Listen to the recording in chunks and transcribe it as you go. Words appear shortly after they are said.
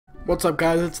What's up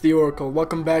guys, it's the Oracle.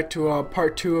 Welcome back to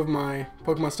part 2 of my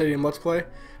Pokemon Stadium Let's Play.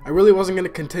 I really wasn't going to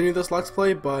continue this Let's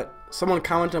Play, but someone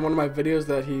commented on one of my videos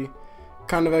that he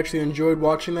kind of actually enjoyed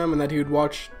watching them and that he would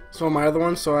watch some of my other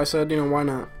ones, so I said, you know, why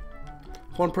not?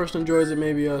 If one person enjoys it,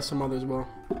 maybe some others will.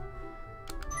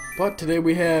 But today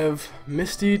we have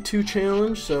Misty 2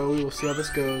 challenge, so we will see how this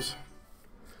goes.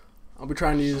 I'll be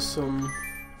trying to use some...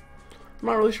 I'm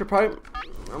not really sure, probably...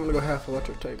 I'm going to go half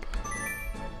electric type.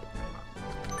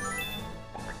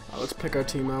 Let's pick our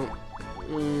team out.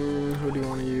 Who do you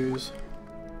want to use?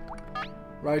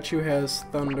 Raichu has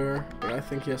Thunder, but I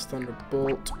think he has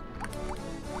Thunderbolt.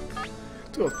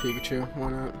 Let's go with Pikachu. Why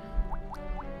not?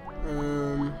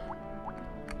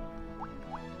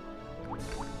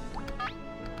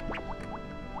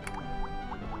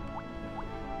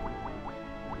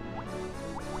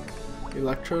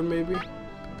 Electrode maybe?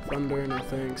 Thunder, no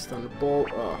thanks.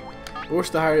 Thunderbolt. I wish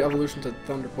the higher evolution said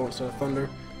Thunderbolt instead of Thunder.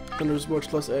 Thunder's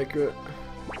much less accurate.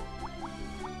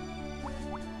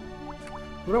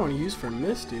 What do I want to use for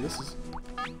Misty? This is...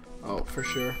 Oh, for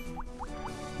sure.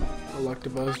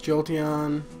 Electabuzz.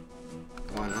 Jolteon.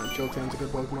 Why not? Jolteon's a good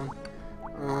Pokemon.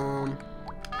 I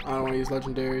don't want to use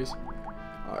legendaries.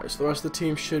 Alright, so the rest of the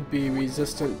team should be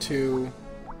resistant to...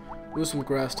 We'll do some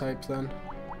grass types then.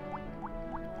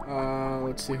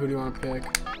 Let's see, who do you want to pick?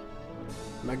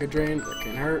 Mega Drain, that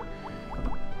can't hurt.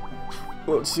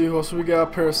 Let's see who else we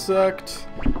got. Parasect.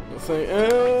 Nothing.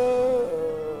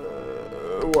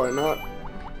 Why not?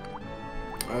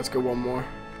 Alright, let's go one more.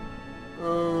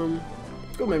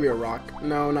 Let's go maybe a rock.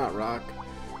 No, not rock.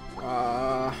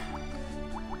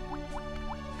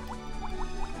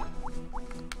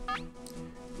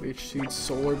 Leech Seed,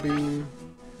 Solar Beam,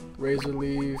 Razor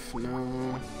Leaf.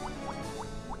 No.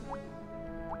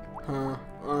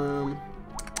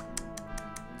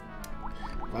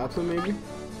 Vileplume maybe.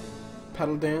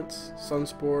 Petal Dance,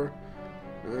 Sunspore,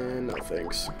 no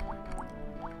thanks.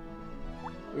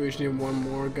 We just need one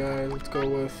more guy. Let's go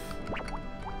with...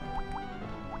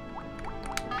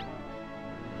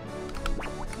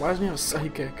 Why doesn't he have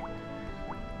Psychic?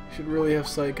 Should really have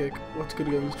Psychic. What's good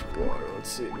against water? Let's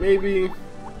see. Maybe...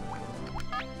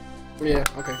 Yeah,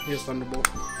 okay, he has Thunderbolt.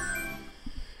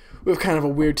 We have kind of a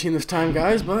weird team this time,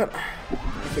 guys, but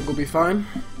I think we'll be fine.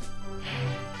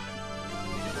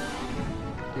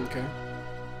 Okay.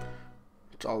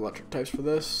 It's all electric types for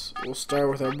this. We'll start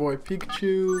with our boy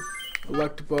Pikachu,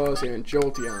 Electabuzz, and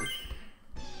Jolteon.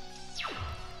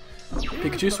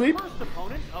 Pikachu sweep?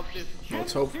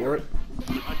 Let's hope for it.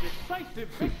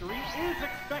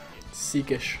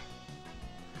 Seekish.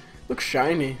 Looks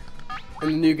shiny. In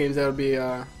the new games, that would be,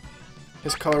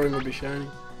 his coloring would be shiny.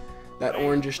 That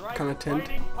orangish kind of tint.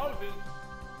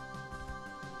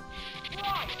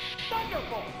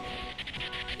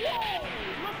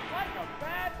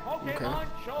 Okay.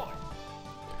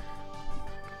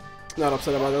 Not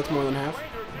upset about that. That's more than half.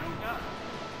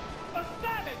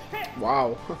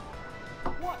 Wow.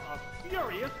 What a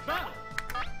furious battle.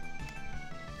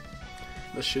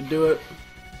 This should do it.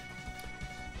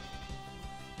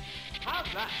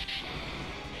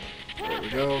 There we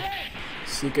go.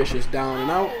 Seekish is down and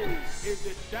out. Is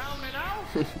it down and out?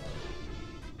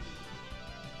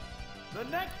 The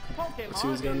next Pokemon Let's see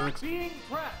who's got next. being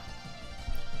pressed.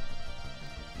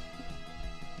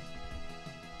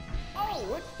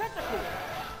 Oh, it's technical.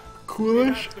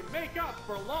 Coolish. To make up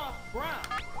for lost ground.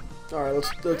 All right,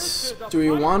 let's. Do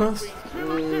we want us? I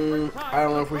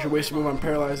don't know if we should waste a move on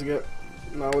paralyzing it.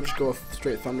 No, we'll just go with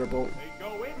straight Thunderbolt. They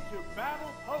go into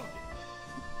battle poses.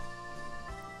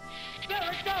 There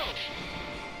it goes.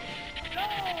 No,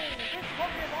 this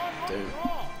Pokemon looks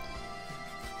wrong.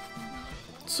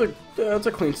 That's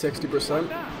a clean 60%.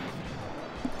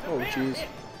 Oh jeez.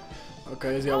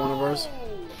 Okay, he's got one of ours.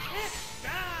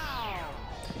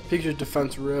 Pikachu's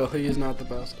defense really is not the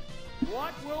best.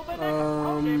 What will the next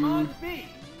Pokemon be?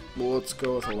 Well, let's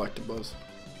go with Electabuzz.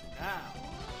 Now.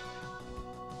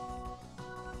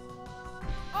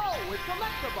 Oh, it's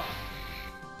Electabuzz.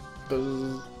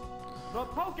 Buzz. The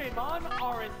Pokemon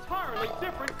are entirely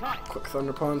different types. Quick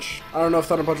Thunder Punch. I don't know if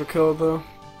Thunder Punch will kill though.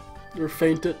 Or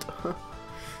faint it.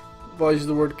 I've always used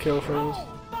the word kill for this.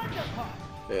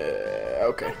 Yeah,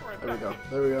 okay. There we go.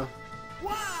 There we go.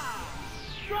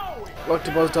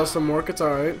 Electabuzz does some work. It's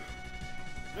alright.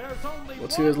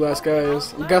 Let's see who his last guy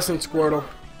is. I'm guessing Squirtle.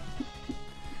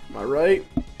 Am I right?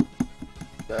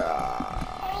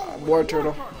 War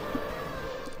Turtle.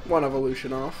 One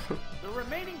evolution off. The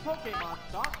remaining Pokemon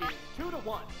stock is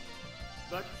 2-1.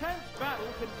 The 10th battle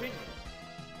continues.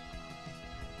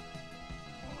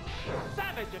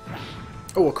 Savage attack.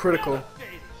 Oh, a critical.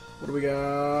 What do we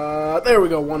got? There we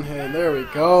go, one hit. There we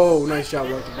go. Nice job,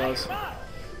 Electabuzz.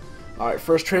 Alright,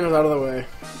 first trainer's out of the way.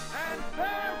 And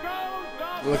there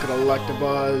goes the Look at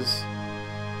Electabuzz.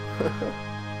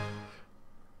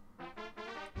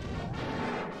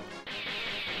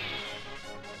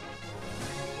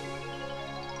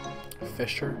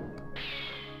 Fisher.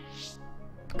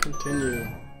 Continue.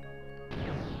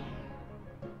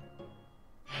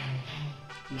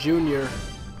 Junior.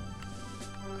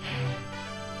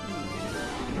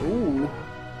 Ooh.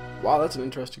 Wow, that's an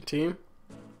interesting team.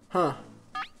 Huh.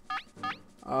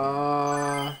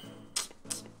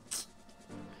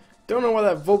 Don't know why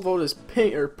that Volt is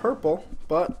pink or purple,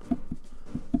 but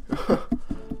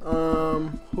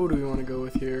who do we want to go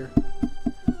with here?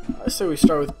 I say we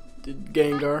start with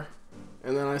Gengar,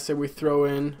 and then I say we throw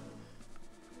in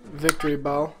Victory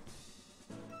Bell,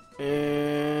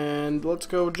 and let's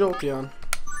go Jolteon.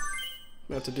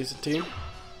 That's a decent team.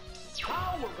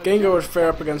 Gengar would fare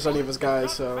up against any of his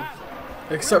guys, so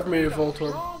except for maybe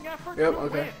Voltorb. Yep,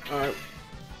 okay, alright.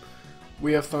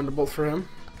 We have Thunderbolt for him.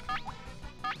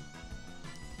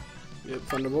 Yep,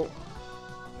 Thunderbolt.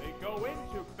 They go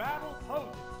into battle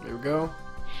poses. There we go.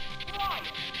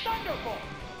 Thunderbolt.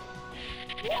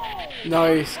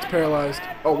 Nice, it's paralyzed.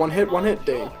 Oh, one hit,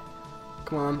 dang.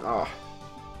 Come on, ah.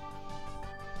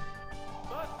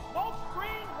 The smoke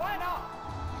screen went up.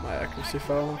 My accuracy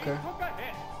fell, okay. Took a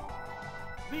hit.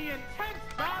 The intense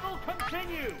battle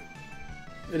continues.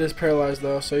 It is paralyzed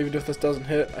though, so even if this doesn't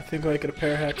hit, I think I get a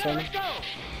pair hacks on him.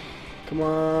 Come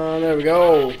on, there we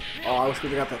go. Oh, I wish we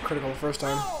got that critical the first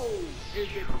time. Is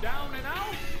it down and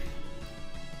out?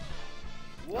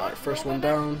 Alright, first one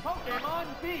down. Pokemon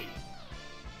be?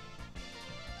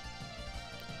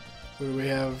 Who do we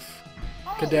have?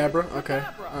 Kadabra? Okay.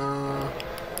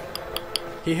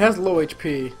 He has low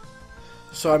HP,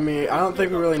 so I mean, I don't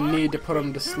think we really need to put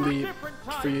him to sleep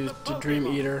for you to Dream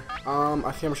Eater.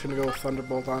 I think I'm just gonna go with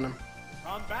Thunderbolt on him.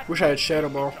 Wish I had Shadow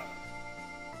Ball.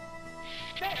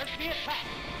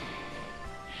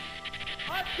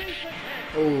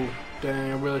 Oh,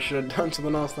 dang, I really should have done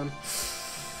something else then.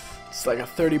 It's like a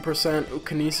 30%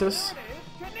 Kinesis.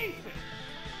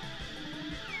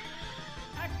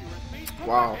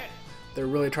 Wow, they're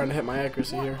really trying to hit my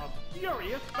accuracy here.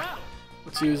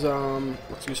 Let's use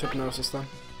Hypnosis then.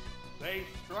 They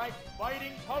strike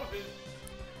fighting poses.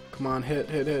 Come on, hit.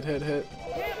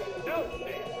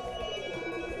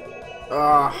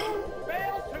 Ah.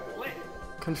 Fail to click.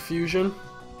 Confusion.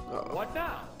 Uh-oh. What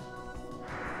now?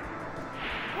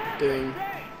 Dang.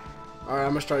 Alright, I'm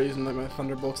gonna start using like my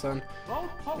Thunderbolts then.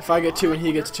 If I get 2 and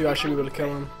he gets 2, I should be able to kill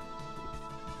him.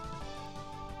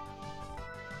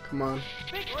 Come on.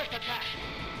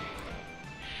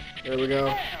 There we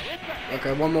go.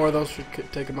 Okay, one more of those should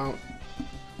take him out.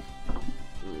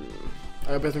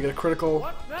 I hope he doesn't get a critical.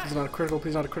 Please not a critical.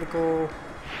 Please not a critical.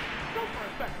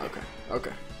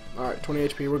 Okay. Alright, 20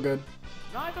 HP. We're good.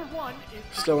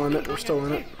 Still in it. We're still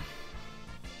in it.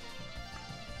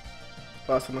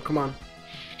 Last one. Come on.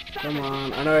 Come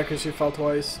on. I know I can shoot fall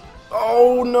twice.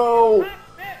 Oh no!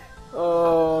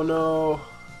 Oh no.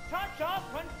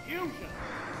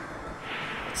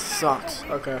 It sucks.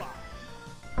 Okay.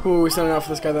 Who are we sending out for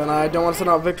this guy then? I don't want to send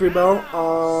out Victory Bell.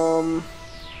 I'm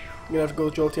gonna have to go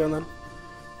with Jolteon then.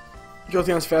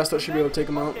 Jolteon's fast, that should be able to take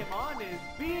him out.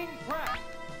 We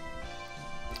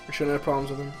shouldn't have problems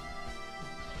with him.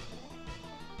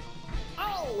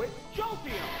 Oh, it's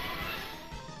Jolteon.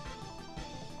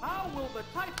 How will the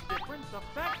type difference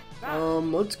affect that?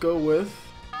 Let's go with.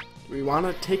 Do we want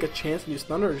to take a chance and use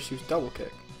Thunder or just use Double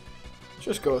Kick? Let's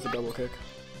just go with a Double Kick.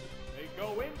 They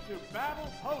go into battle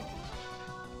poses.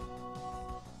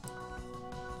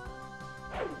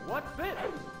 What's this?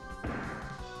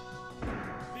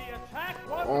 The attack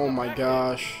was Oh my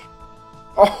gosh.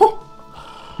 Oh!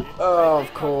 Oh,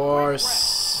 of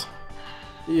course.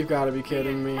 You've got to be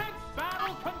kidding me.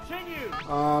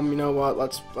 You know what?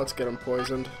 Let's get him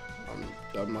poisoned. I'm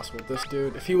done messing with this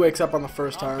dude. If he wakes up on the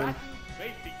first time,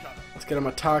 let's get him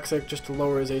a Toxic just to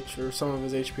lower his some of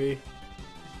his HP.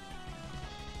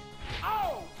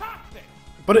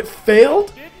 But it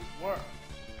failed?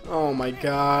 Oh my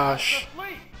gosh.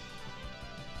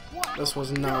 This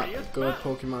was not a good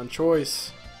Pokemon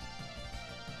choice.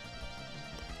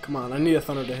 Come on, I need a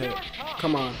Thunder to hit.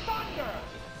 Come on.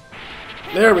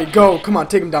 There we go. Come on,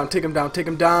 take him down, take him down, take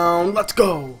him down. Let's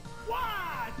go.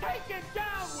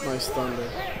 Nice Thunder.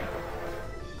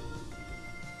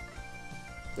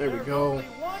 There we go.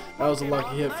 That was a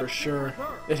lucky hit for sure.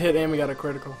 It hit and we got a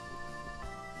critical.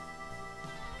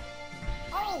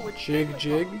 Jig.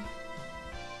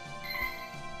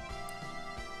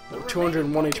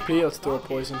 201 HP, let's throw a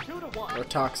poison. Or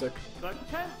Toxic.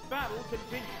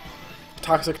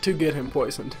 Toxic to get him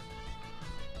poisoned.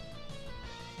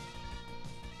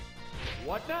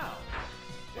 What now?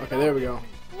 Okay, there we go.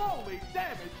 Slowly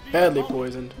damage the Badly opponent.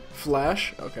 poisoned.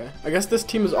 Flash? Okay. I guess this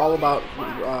team is all about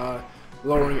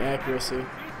lowering accuracy. He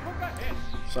took a hit.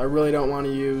 So I really don't want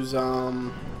to use,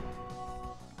 Fireworks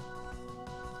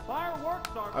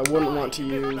are I wouldn't want to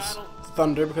flying in this use battle.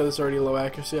 Thunder because it's already low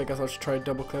accuracy. I guess I'll just try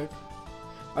double click.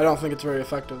 I don't think it's very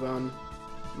effective on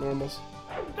normals.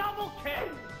 Double kick.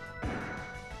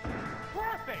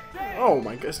 Perfect. Damage. Oh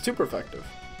my god, it's super effective.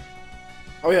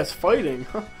 Oh yeah, it's fighting.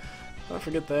 I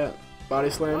forget that. Body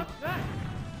slam. What's that?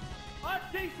 A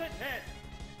decent hit.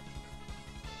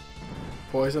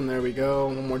 Poison, there we go.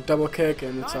 One more double kick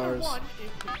and it's Neither ours. one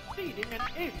is conceding an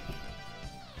inch.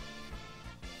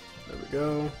 There we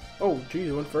go. Oh, geez,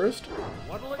 it went first?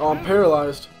 What'll it Oh, I'm do?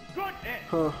 paralyzed. Good hit.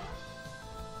 Huh.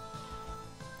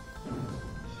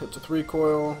 Hits a 3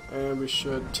 coil, and we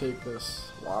should take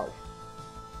this. Wow.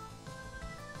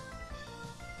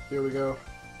 Here we go.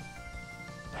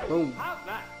 Boom. How's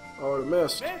that? Oh, it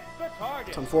missed. Missed the target.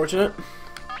 It's unfortunate.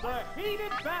 The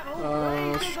heated battle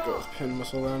Let's rages just go on. with Pin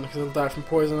Missile then, because it'll die from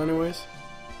poison anyways.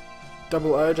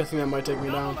 Double Edge, I think that might take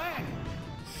me down. Double edge.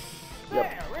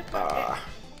 Yep. There, it's a hit.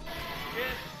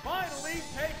 It's finally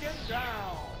taken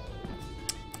down.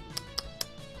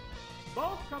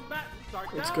 Both combatants are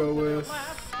Let's down go to their with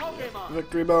last Pokemon.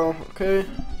 Victory Bell. Okay.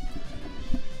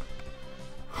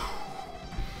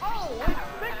 Oh, it's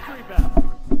Victory Bell.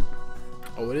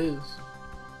 Oh, it is.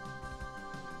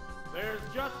 There's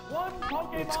just one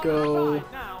Pokemon Let's go.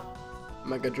 aside now.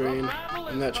 Mega The Drain, battle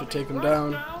is and that should coming take him right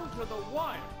down. down to the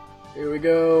wire. Here we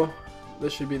go.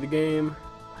 This should be the game.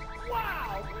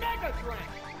 Wow, Mega Drain.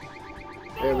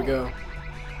 There we go.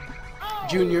 Oh,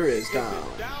 Junior is down.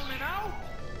 down and out.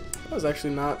 That was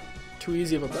actually not too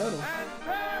easy of a battle. And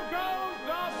there goes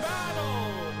the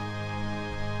battle.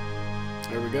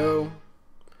 There we go.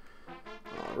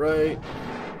 Alright.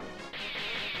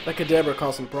 That Kadabra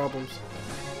caused some problems.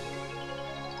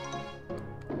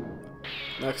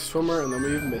 Next Swimmer, and then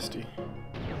we have Misty.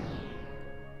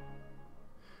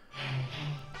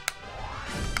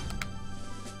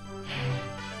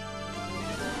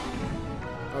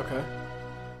 Okay.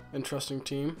 Interesting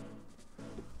team.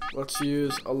 Let's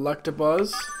use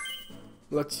Electabuzz.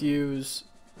 Let's use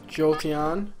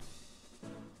Jolteon.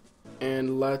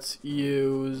 And let's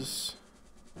use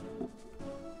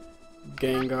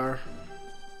Gengar.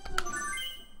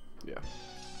 Yeah.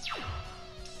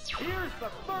 Here's the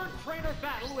third trainer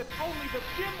battle with only the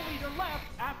gym leader left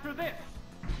after this.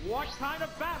 What kind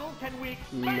of battle can we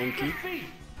expect Monkey. to see?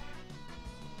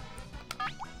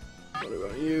 What do we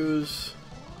want to use?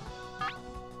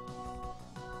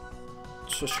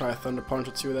 Let's just try a Thunder Punch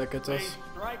and see where that gets Big us.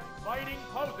 strike fighting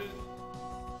poses.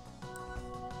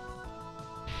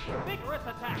 Vigorous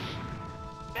attack.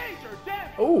 Major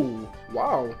damage. Oh,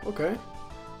 wow. Okay.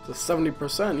 It's a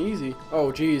 70% easy.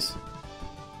 Oh, jeez.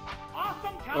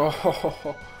 Awesome counter.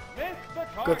 Oh, Missed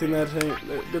the good thing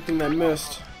target. good thing that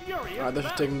missed. Furious Alright, that should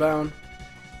battle. take him down.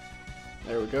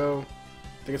 There we go.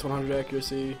 I think it's 100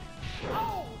 accuracy.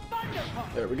 Oh, Thunder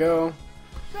Punch. There we go.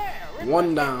 There, it's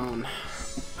One a- down.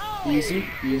 Oh. Easy,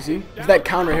 easy. If that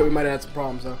counter hit, we might have had some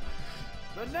problems though.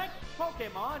 The next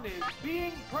Pokemon is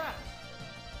being prepped.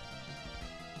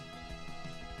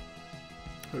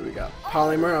 What do we got?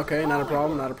 Polymer, okay, not a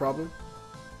problem, not a problem.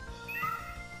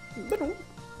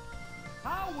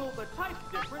 How will the type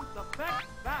difference affect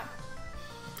that?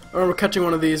 I remember catching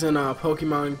one of these in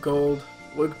Pokemon Gold.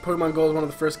 Pokemon Gold is one of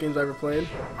the first games I ever played.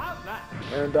 How's that?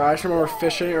 And I just remember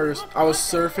fishing, or I was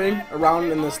surfing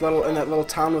around in that little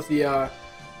town with the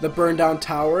burned down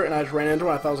tower, and I just ran into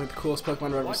it. I thought it was like the coolest Pokemon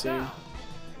I've ever What seen. now?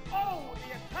 Oh,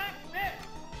 the attack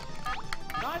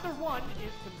missed. Neither one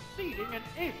is conceding an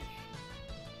inch.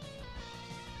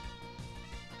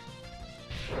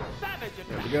 Savage There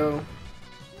we attack. go.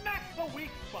 Smack the weak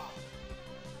spot.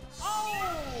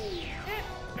 Oh,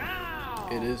 it's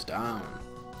down. It is down.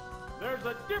 There's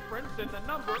a difference in the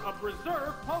number of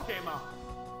reserve Pokemon.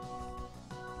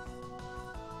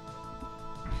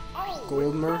 Oh,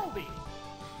 Goldmer. it's Goldie.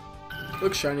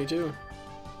 Looks shiny too.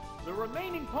 The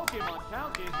remaining Pokemon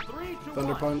count is 3 to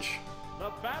Thunder 1. Punch.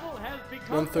 The battle has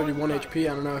become 131 one-sided. HP.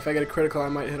 I don't know. If I get a critical, I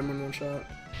might hit him in one shot.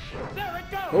 There it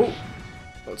goes. Oh.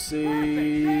 Let's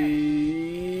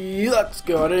see. Let's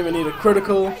go. I didn't even need a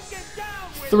critical. Take it down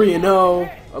with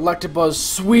 3-0. Electabuzz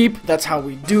sweep. That's how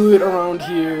we do it around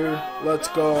here. Let's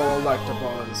go,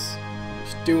 Electabuzz.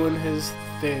 Just doing his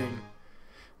thing.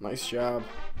 Nice job.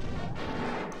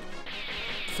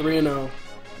 3-0.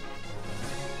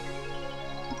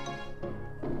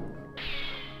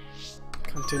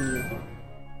 Continue.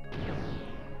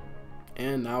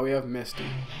 And now we have Misty.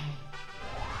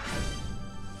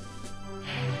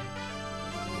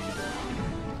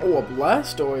 Oh, a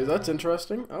Blastoise. That's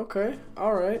interesting. Okay.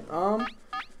 Alright.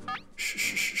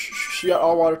 She got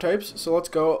all water types. So let's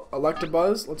go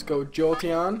Electabuzz. Let's go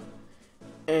Jolteon.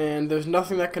 And there's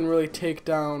nothing that can really take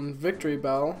down Victory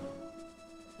Bell.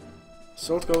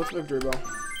 So let's go with Victory Bell.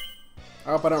 I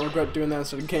hope I don't regret doing that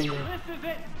instead of Gengar. This is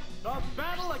it. The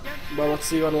battle against Well, let's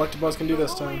see what Electabuzz can do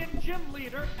this time. Gym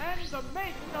leader and the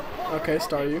maiden of Okay,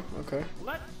 Staryu. Okay.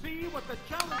 Let's see what the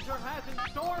challenger has in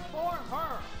store for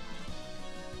her.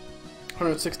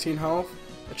 116 health.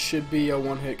 It should be a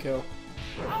one-hit kill.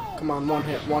 Come on, one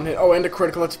hit. Oh, and a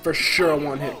critical. That's for sure a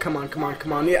one hit. Come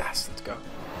on. Yes, let's go.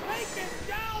 Take it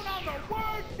down on the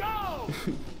word go.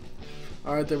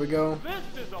 Alright, there we go.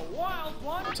 This is a wild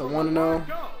one. It's a 1-0.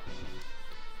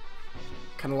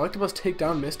 Can Electabuzz take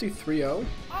down Misty 3-0?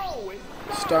 Oh,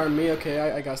 Star me,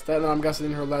 okay, I guess that. And I'm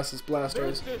guessing her last is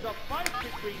Blastoise. This is a fight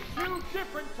between two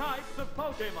different types of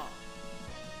Pokemon.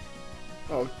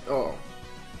 Oh.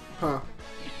 Huh.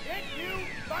 Hit you,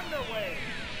 Thunder Wave.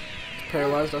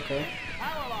 Paralyzed, okay.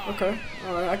 Paralyzed. Okay,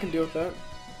 alright, I can deal with that.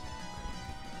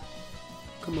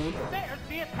 Come on. There's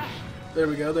the attack. There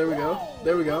we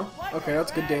go. Okay,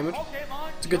 that's good damage.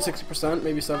 It's a good 60%,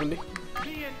 maybe 70. The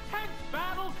intense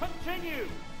battle continues.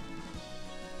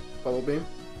 Bubble Beam.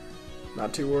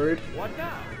 Not too worried. What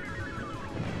now?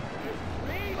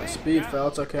 My speed fell.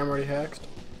 It's okay, I'm already hacked.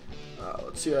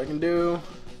 Let's see what I can do.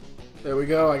 There we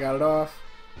go, I got it off.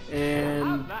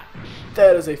 And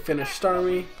that is a finished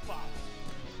Starmie.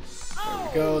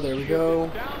 There we go.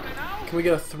 Can we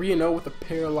get a 3-0 with a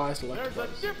paralyzed Electabuzz? There's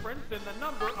a difference in the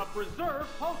number of reserve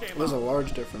Pokemon. There's a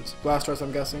large difference. Blastoise,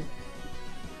 I'm guessing.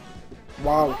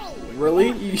 Wow, really?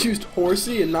 You used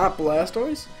Horsey and not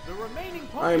Blastoise?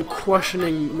 I am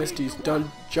questioning Misty's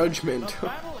judgment. The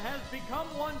battle has become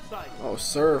one-sided. Oh,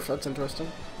 Surf, that's interesting.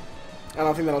 I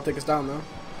don't think that'll take us down, though.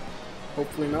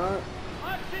 Hopefully not.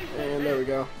 And there we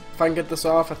go. If I can get this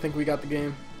off, I think we got the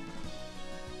game.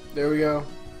 There we go.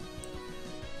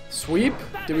 Sweep?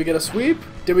 Did we get a sweep?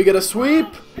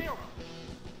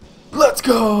 Let's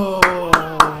go!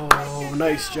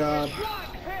 Nice job.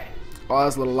 Oh, that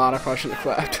was a little loud. I probably shouldn't have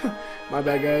clapped. My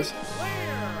bad, guys.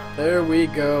 There we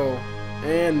go.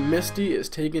 And Misty is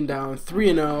taken down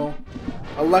 3-0.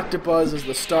 Electabuzz is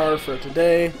the star for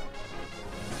today.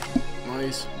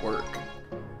 Nice work.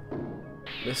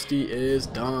 Misty is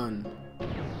done.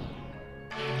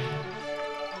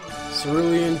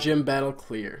 Cerulean Gym Battle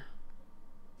clear.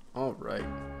 Alright.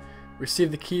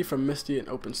 Receive the key from Misty and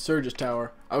open Surge's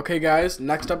tower. Okay guys,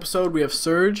 next episode we have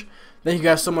Surge. Thank you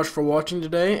guys so much for watching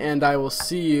today, and I will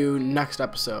see you next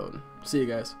episode. See you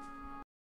guys.